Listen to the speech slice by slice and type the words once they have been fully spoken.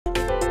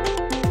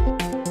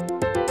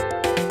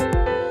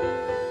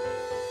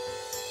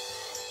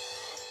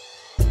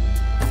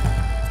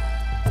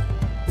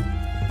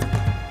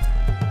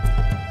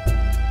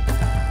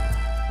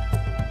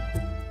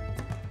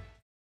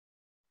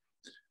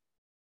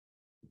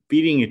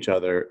feeding each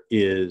other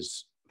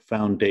is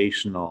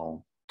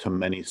foundational to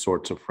many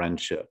sorts of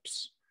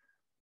friendships.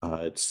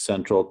 It's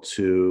central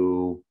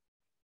to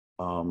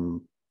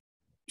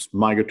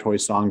migratory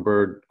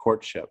songbird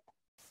courtship.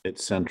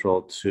 It's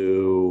central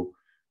to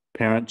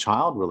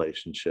parent-child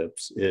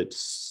relationships.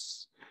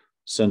 It's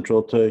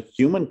central to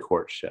human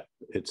courtship.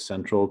 It's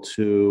central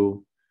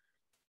to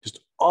just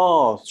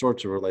all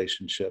sorts of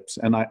relationships.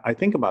 And I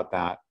think about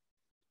that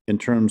in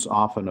terms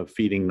often of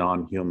feeding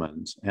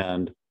non-humans.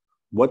 And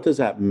what does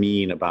that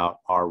mean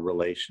about our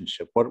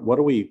relationship? What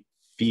are we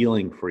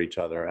feeling for each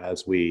other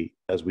as we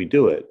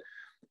do it?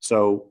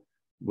 So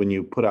when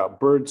you put out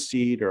bird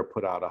seed or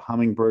put out a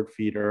hummingbird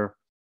feeder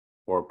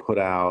or put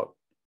out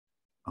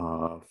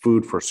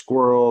food for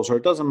squirrels, or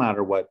it doesn't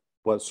matter what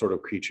sort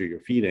of creature you're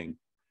feeding,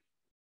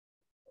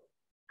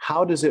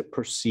 how do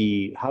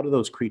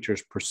those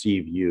creatures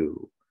perceive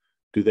you?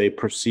 Do they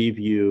perceive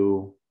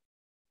you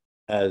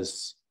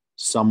as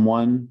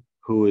someone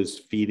who is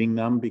feeding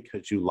them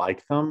because you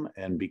like them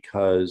and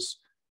because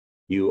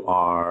you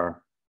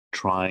are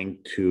trying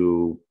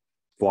to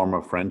form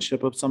a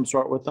friendship of some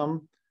sort with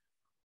them?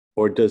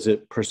 Or does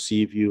it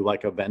perceive you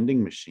like a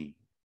vending machine?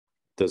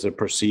 Does it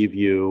perceive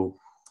you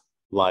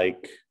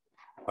like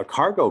a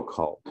cargo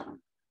cult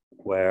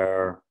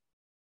where,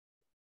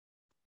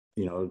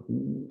 you know,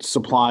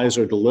 supplies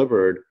are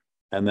delivered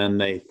and then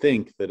they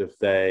think that if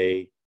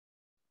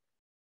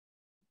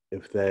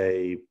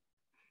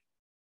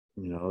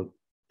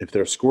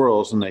they're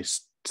squirrels and they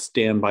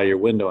stand by your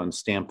window and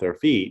stamp their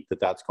feet,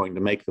 that's going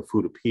to make the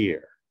food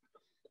appear?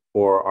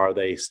 Or are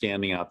they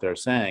standing out there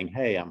saying,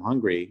 hey, I'm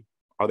hungry?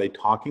 Are they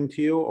talking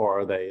to you,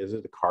 or is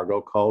it a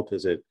cargo cult?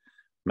 Is it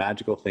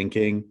magical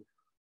thinking?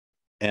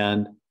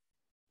 And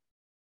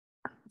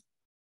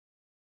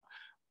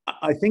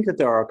I think that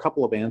there are a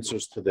couple of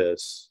answers to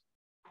this,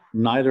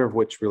 neither of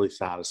which really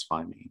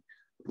satisfy me.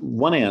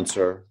 One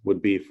answer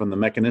would be from the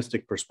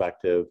mechanistic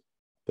perspective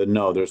that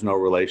no, there's no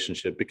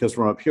relationship, because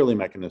from a purely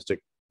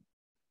mechanistic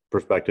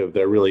perspective,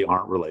 there really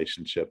aren't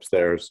relationships.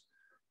 There's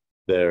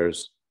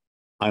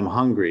I'm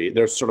hungry.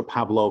 There's sort of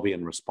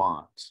Pavlovian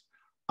response.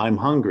 I'm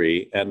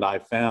hungry, and I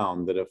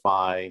found that if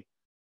I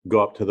go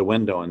up to the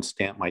window and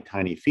stamp my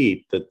tiny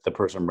feet, that the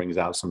person brings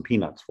out some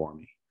peanuts for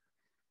me.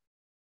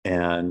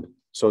 And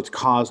so it's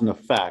cause and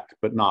effect,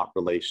 but not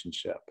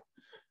relationship.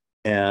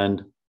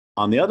 And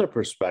on the other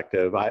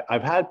perspective,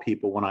 I've had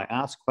people, when I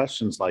ask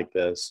questions like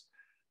this,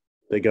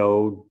 they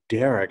go,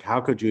 Derrick, how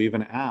could you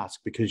even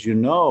ask? Because you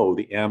know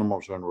the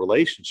animals are in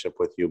relationship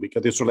with you,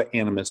 because there's sort of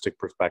animistic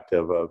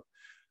perspective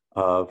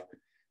of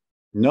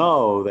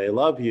no, they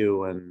love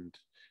you,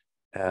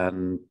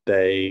 and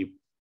they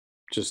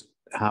just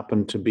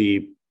happen to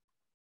be,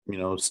 you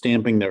know,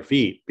 stamping their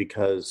feet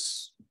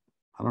because,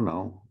 I don't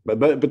know. But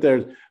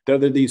there are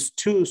these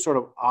two sort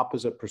of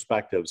opposite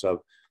perspectives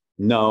of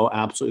no,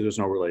 absolutely there's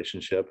no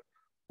relationship,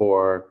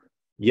 or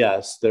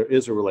yes, there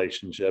is a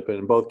relationship. And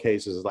in both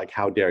cases, it's like,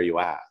 how dare you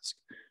ask?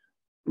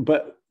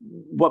 But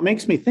what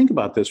makes me think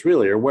about this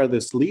really, or where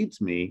this leads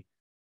me,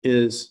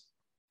 is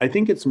I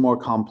think it's more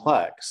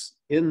complex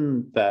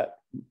in that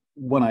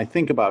when I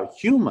think about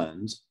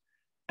humans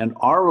and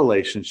our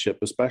relationship,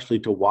 especially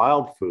to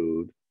wild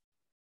food,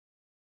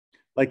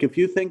 like if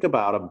you think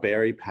about a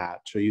berry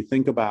patch, or you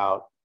think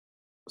about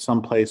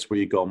some place where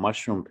you go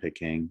mushroom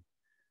picking,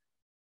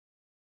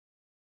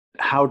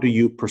 how do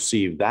you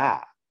perceive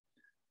that?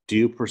 Do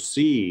you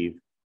perceive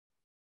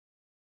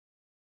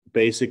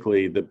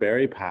basically the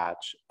berry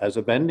patch as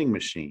a vending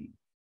machine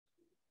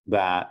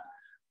that,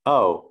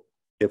 oh,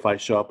 if I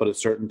show up at a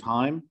certain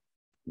time,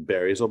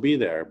 berries will be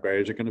there.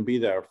 Berries are going to be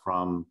there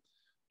from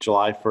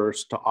July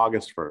 1st to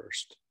August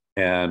 1st.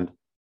 And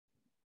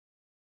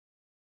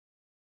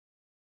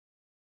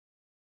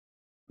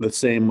the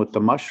same with the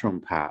mushroom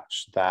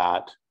patch,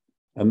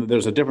 and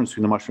there's a difference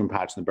between the mushroom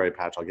patch and the berry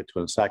patch I'll get to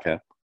in a second.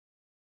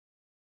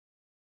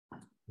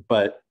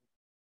 But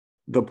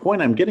the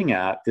point I'm getting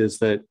at is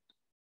that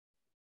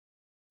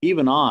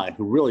even I,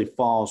 who really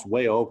falls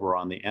way over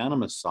on the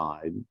animus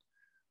side,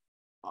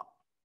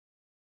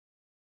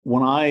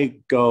 when I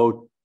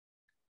go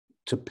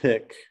to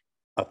pick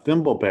a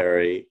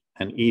thimbleberry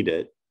and eat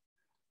it,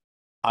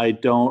 I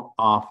don't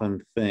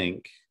often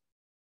think,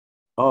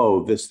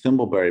 oh, this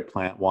thimbleberry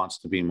plant wants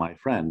to be my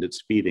friend,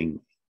 it's feeding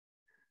me.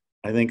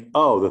 I think,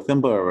 oh, the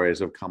thimbleberries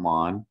have come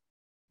on,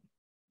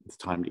 it's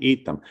time to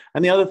eat them.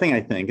 And the other thing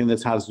I think, and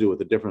this has to do with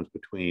the difference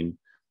between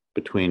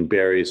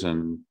berries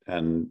and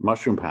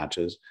mushroom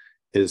patches,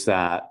 is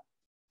that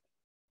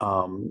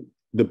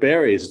the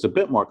berries is a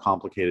bit more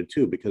complicated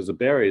too, because the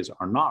berries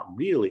are not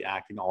really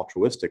acting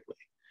altruistically.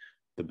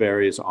 The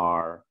berries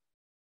are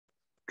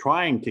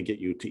trying to get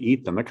you to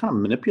eat them. They're kind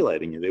of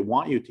manipulating you. They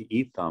want you to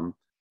eat them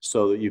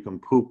so that you can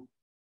poop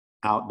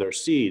out their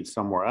seeds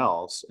somewhere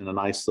else in a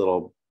nice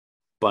little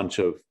bunch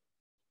of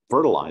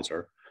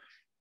fertilizer.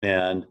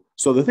 And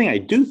so the thing I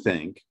do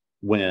think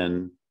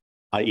when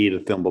I eat a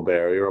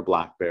thimbleberry or a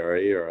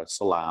blackberry or a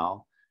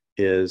salal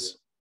is,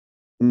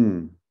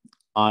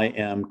 I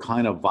am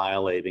kind of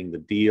violating the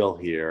deal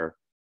here,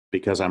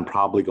 because I'm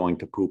probably going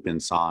to poop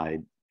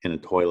inside in a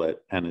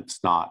toilet and it's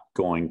not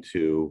going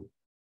to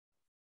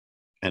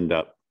end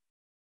up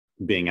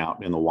being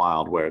out in the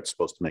wild where it's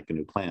supposed to make a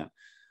new plant.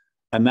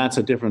 And that's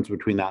a difference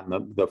between that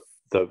and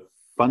the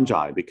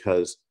fungi,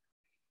 because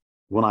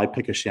when I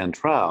pick a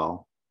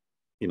chanterelle,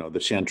 the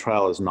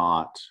chanterelle is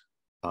not,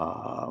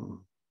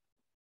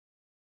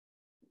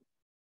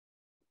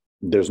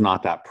 there's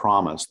not that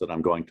promise that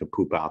I'm going to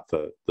poop out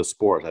the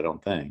spores. I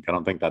don't think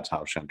that's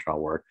how chanterelle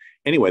work.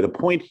 Anyway, the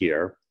point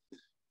here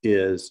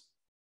is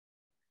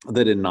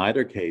that in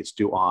neither case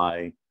do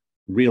I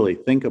really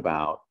think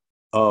about,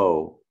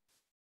 oh,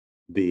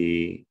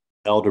 the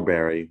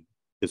elderberry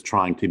is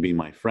trying to be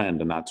my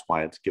friend and that's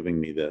why it's giving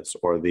me this,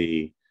 or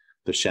the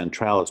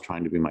chanterelle is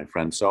trying to be my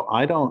friend. So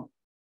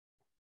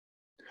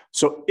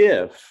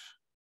if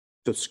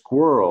the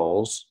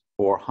squirrels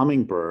or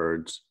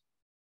hummingbirds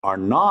are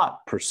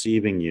not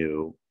perceiving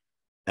you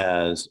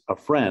as a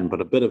friend,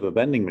 but a bit of a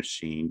vending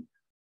machine,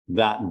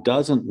 that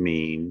doesn't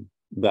mean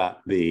that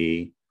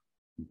the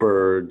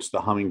birds,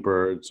 the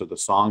hummingbirds or the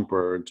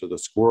songbirds or the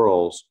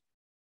squirrels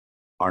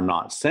are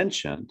not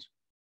sentient,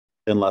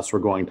 unless we're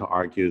going to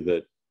argue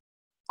that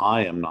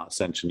I am not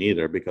sentient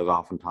either, because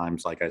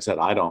oftentimes, like I said,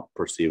 I don't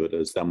perceive it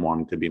as them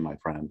wanting to be my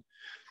friend.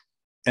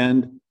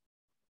 And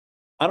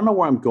I don't know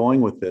where I'm going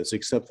with this,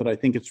 except that I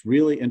think it's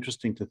really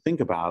interesting to think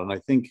about. And I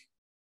think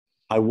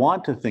I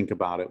want to think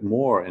about it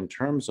more in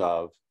terms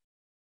of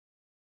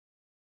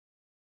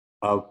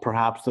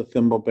perhaps the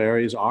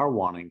thimbleberries are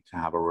wanting to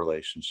have a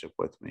relationship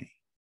with me.